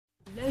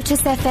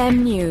Lotus FM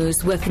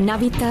News with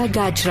NAVITHA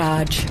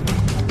GAJRAJ.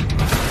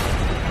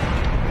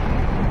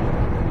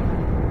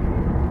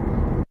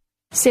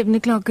 7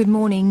 o'clock, good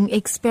morning.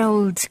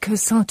 Expelled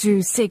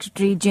Cosatu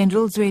Secretary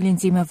General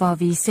Zwelinzima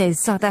Vavi says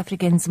South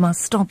Africans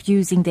must stop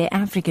using their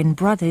African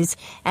brothers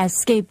as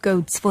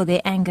scapegoats for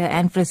their anger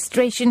and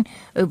frustration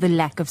over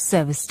lack of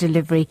service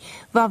delivery.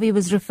 Vavi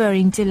was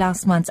referring to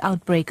last month's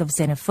outbreak of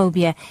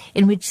xenophobia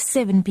in which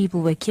 7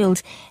 people were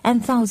killed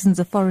and thousands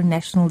of foreign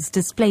nationals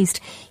displaced.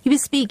 He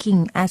was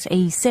speaking at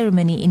a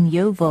ceremony in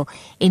Yeoville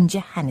in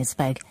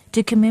Johannesburg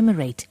to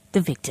commemorate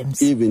the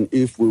victims. Even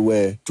if we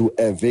were to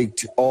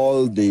evict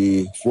all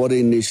the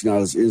foreign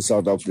nationals in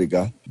South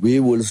Africa,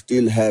 we will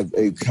still have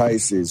a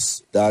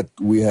crisis that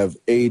we have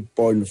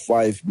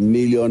 8.5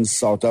 million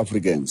South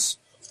Africans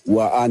who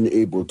are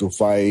unable to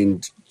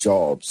find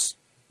jobs.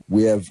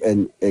 We have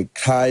a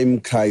crime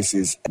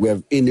crisis. We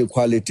have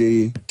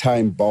inequality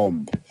time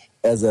bomb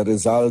as a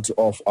result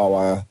of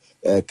our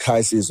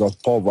crisis of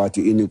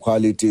poverty,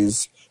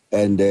 inequalities,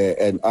 and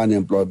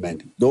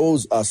unemployment.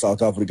 Those are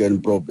South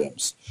African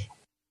problems.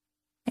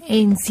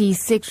 ANC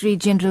Secretary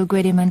General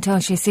Gwede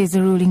Mantashe says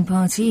the ruling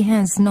party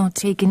has not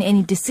taken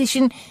any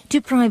decision to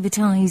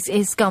privatise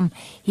Eskom.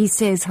 He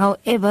says,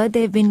 however,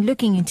 they've been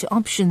looking into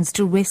options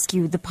to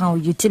rescue the power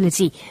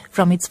utility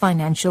from its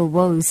financial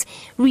woes.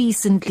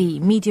 Recently,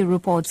 media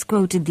reports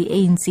quoted the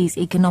ANC's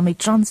economic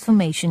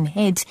transformation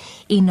head,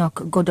 Enoch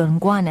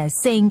Godongwana,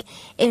 saying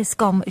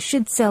Eskom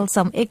should sell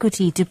some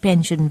equity to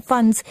pension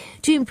funds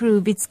to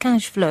improve its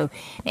cash flow.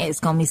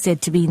 Eskom is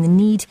said to be in the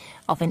need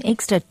of an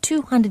extra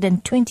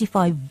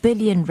 225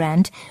 billion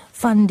rand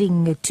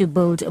funding to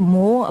build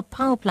more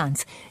power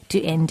plants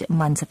to end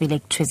months of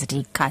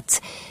electricity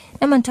cuts.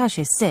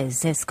 Mantashe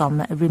says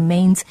Eskom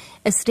remains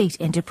a state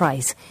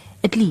enterprise,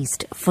 at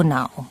least for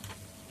now.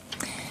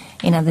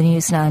 In other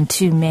news now,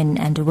 2 men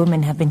and a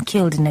woman have been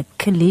killed in a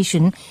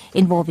collision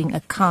involving a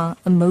car,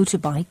 a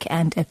motorbike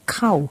and a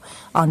cow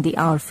on the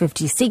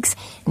R56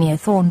 near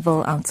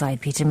Thornville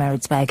outside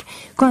Pietermaritzburg.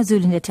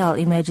 KwaZulu-Natal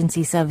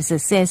Emergency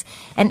Services says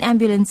an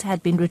ambulance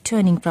had been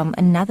returning from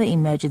another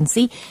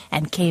emergency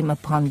and came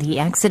upon the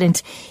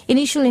accident.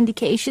 Initial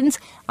indications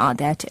are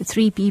that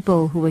 3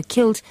 people who were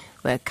killed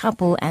were a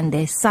couple and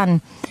their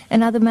son.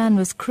 Another man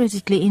was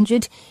critically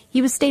injured.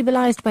 He was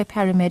stabilized by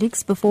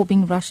paramedics before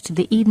being rushed to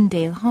the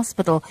Edendale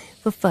Hospital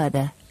for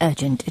further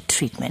urgent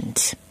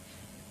treatment.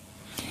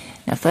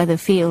 Now, further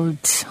field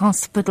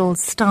hospital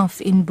staff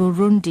in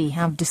Burundi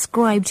have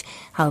described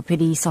how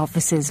police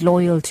officers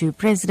loyal to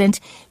President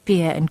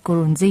Pierre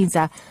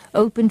Nkurunziza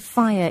opened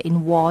fire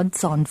in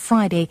wards on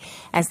Friday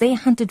as they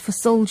hunted for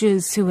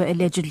soldiers who were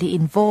allegedly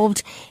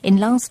involved in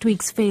last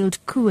week's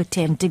failed coup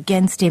attempt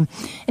against him.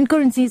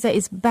 Nkurunziza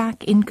is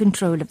back in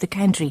control of the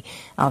country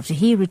after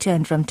he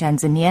returned from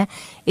Tanzania.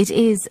 It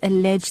is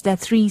alleged that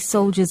 3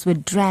 soldiers were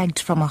dragged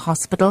from a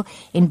hospital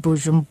in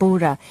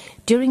Bujumbura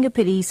during a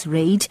police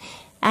raid,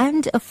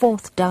 and a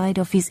 4th died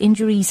of his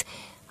injuries.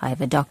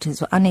 However, doctors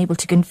were unable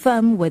to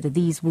confirm whether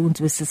these wounds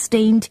were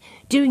sustained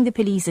during the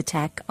police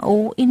attack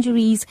or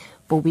injuries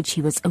for which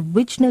he was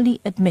originally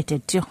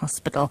admitted to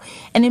hospital.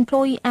 An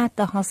employee at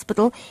the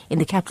hospital in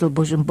the capital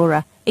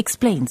Bujumbura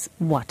explains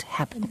what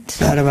happened.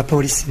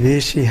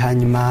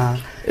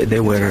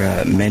 There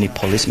were many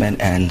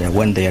policemen, and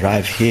when they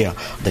arrived here,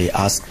 they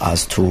asked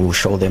us to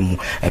show them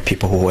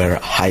people who were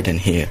hiding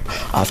here.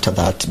 After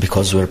that,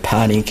 because we were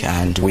panicked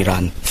and we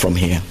ran from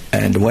here.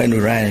 And when we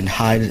ran and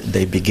hid,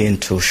 they began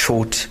to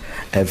shoot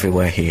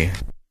everywhere here.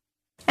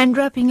 And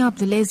wrapping up,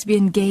 the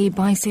lesbian, gay,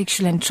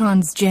 bisexual and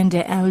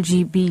transgender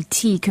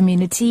LGBT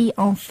community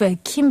of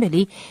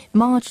Kimberley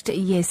marched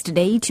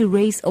yesterday to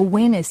raise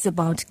awareness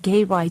about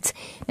gay rights.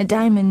 A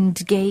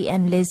Diamond Gay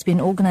and Lesbian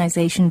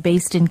organization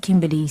based in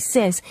Kimberley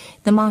says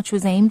the march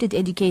was aimed at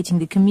educating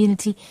the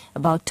community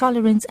about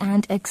tolerance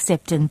and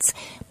acceptance.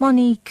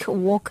 Monique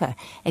Walker,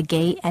 a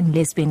gay and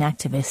lesbian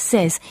activist,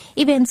 says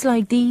events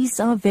like these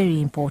are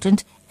very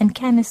important and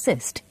can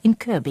assist in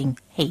curbing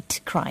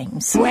hate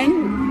crimes.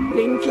 When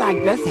things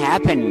like this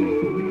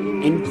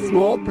happen in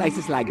small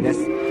places like this,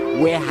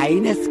 where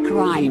heinous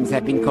crimes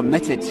have been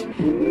committed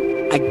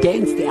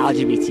against the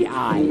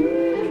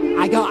LGBTI,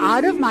 I go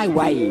out of my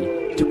way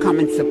to come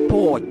and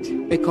support,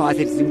 because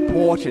it's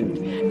important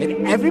that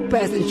every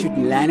person should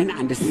learn and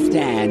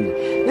understand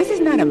this is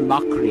not a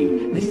mockery,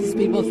 this is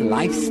people's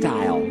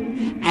lifestyle,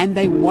 and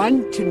they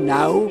want to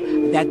know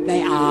that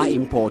they are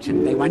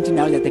important. They want to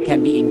know that they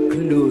can be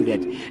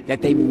included,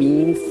 that they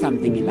mean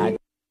something in life.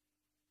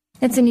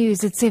 That's the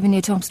news at 7.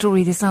 Your top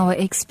story this hour.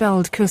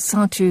 Expelled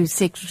Cosatu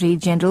Secretary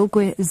General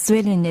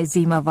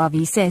Zwelinzima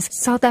Vavi says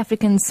South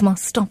Africans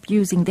must stop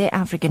using their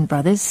African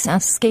brothers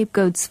as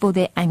scapegoats for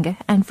their anger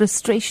and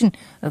frustration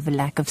over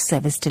lack of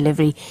service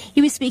delivery.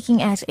 He was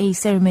speaking at a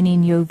ceremony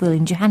in Yeoville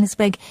in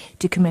Johannesburg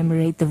to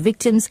commemorate the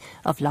victims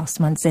of last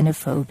month's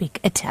xenophobic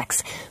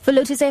attacks. For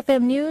Lotus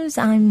FM News,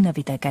 I'm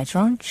NAVITHA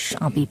GAJRAJ.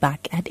 I'll be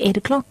back at 8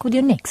 o'clock with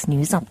your next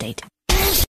news update.